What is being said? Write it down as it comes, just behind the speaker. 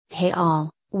Hey all,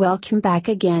 welcome back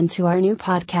again to our new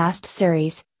podcast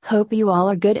series. Hope you all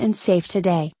are good and safe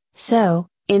today. So,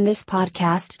 in this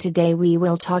podcast today we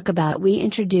will talk about we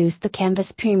introduced the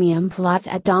Canvas Premium plots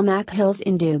at Damac Hills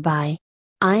in Dubai.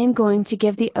 I am going to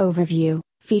give the overview,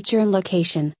 feature and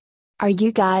location. Are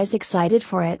you guys excited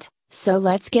for it? So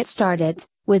let's get started,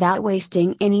 without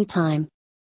wasting any time.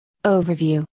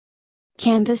 Overview.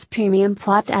 Canvas Premium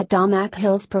plots at Damac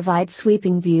Hills provide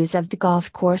sweeping views of the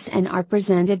golf course and are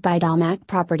presented by Damac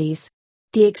Properties.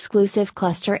 The exclusive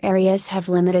cluster areas have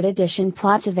limited edition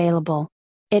plots available.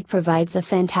 It provides a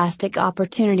fantastic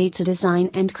opportunity to design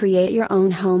and create your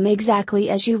own home exactly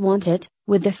as you want it,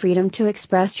 with the freedom to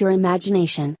express your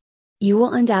imagination. You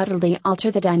will undoubtedly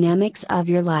alter the dynamics of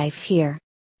your life here.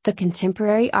 The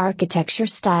contemporary architecture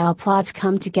style plots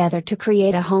come together to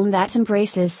create a home that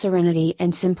embraces serenity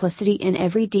and simplicity in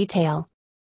every detail.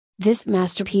 This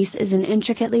masterpiece is an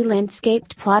intricately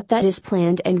landscaped plot that is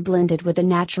planned and blended with the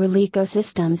natural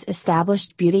ecosystem's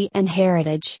established beauty and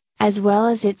heritage, as well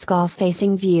as its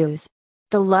golf-facing views.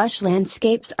 The lush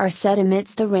landscapes are set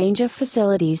amidst a range of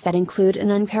facilities that include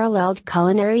an unparalleled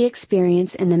culinary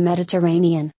experience in the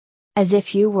Mediterranean. As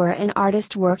if you were an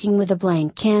artist working with a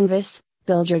blank canvas,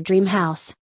 build your dream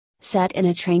house. Set in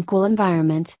a tranquil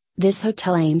environment, this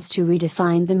hotel aims to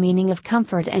redefine the meaning of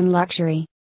comfort and luxury.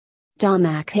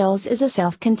 Damac Hills is a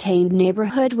self-contained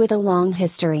neighborhood with a long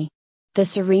history. The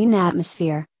serene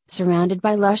atmosphere, surrounded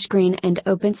by lush green and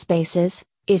open spaces,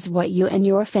 is what you and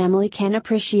your family can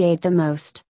appreciate the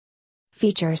most.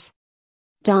 Features.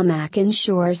 Damac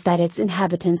ensures that its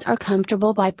inhabitants are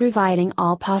comfortable by providing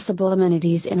all possible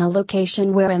amenities in a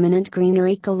location where eminent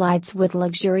greenery collides with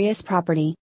luxurious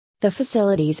property. The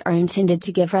facilities are intended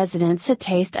to give residents a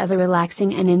taste of a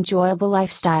relaxing and enjoyable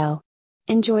lifestyle.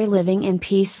 Enjoy living in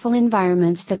peaceful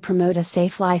environments that promote a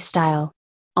safe lifestyle.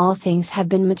 All things have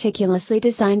been meticulously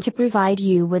designed to provide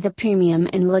you with a premium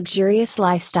and luxurious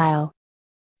lifestyle.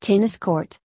 Tennis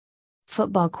court,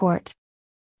 football court,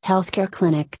 healthcare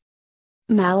clinic,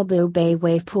 Malibu Bay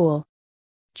Wave Pool,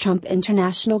 Trump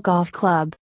International Golf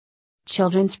Club,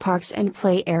 children's parks and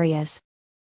play areas.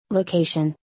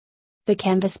 Location. The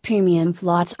Canvas Premium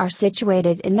plots are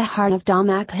situated in the heart of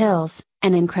Damac Hills,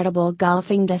 an incredible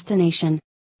golfing destination.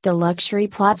 The luxury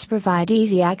plots provide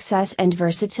easy access and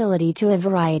versatility to a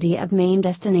variety of main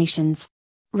destinations.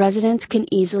 Residents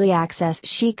can easily access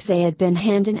Sheikh Zayed bin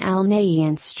Hamdan Al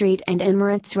Nahyan Street and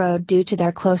Emirates Road due to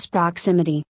their close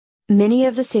proximity. Many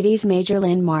of the city's major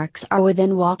landmarks are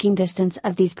within walking distance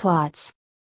of these plots.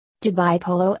 Dubai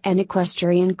Polo and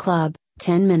Equestrian Club,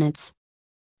 10 minutes.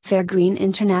 Fairgreen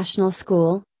International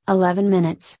School, 11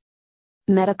 minutes.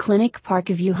 Mediclinic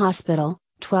Parkview Hospital,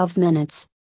 12 minutes.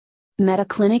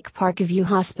 Mediclinic Parkview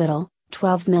Hospital,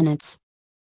 12 minutes.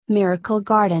 Miracle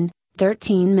Garden,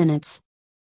 13 minutes.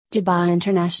 Dubai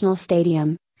International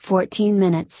Stadium, 14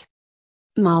 minutes.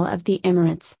 Mall of the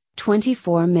Emirates,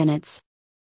 24 minutes.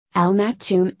 Al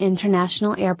Maktoum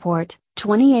International Airport,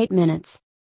 28 minutes.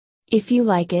 If you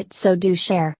like it, so do share.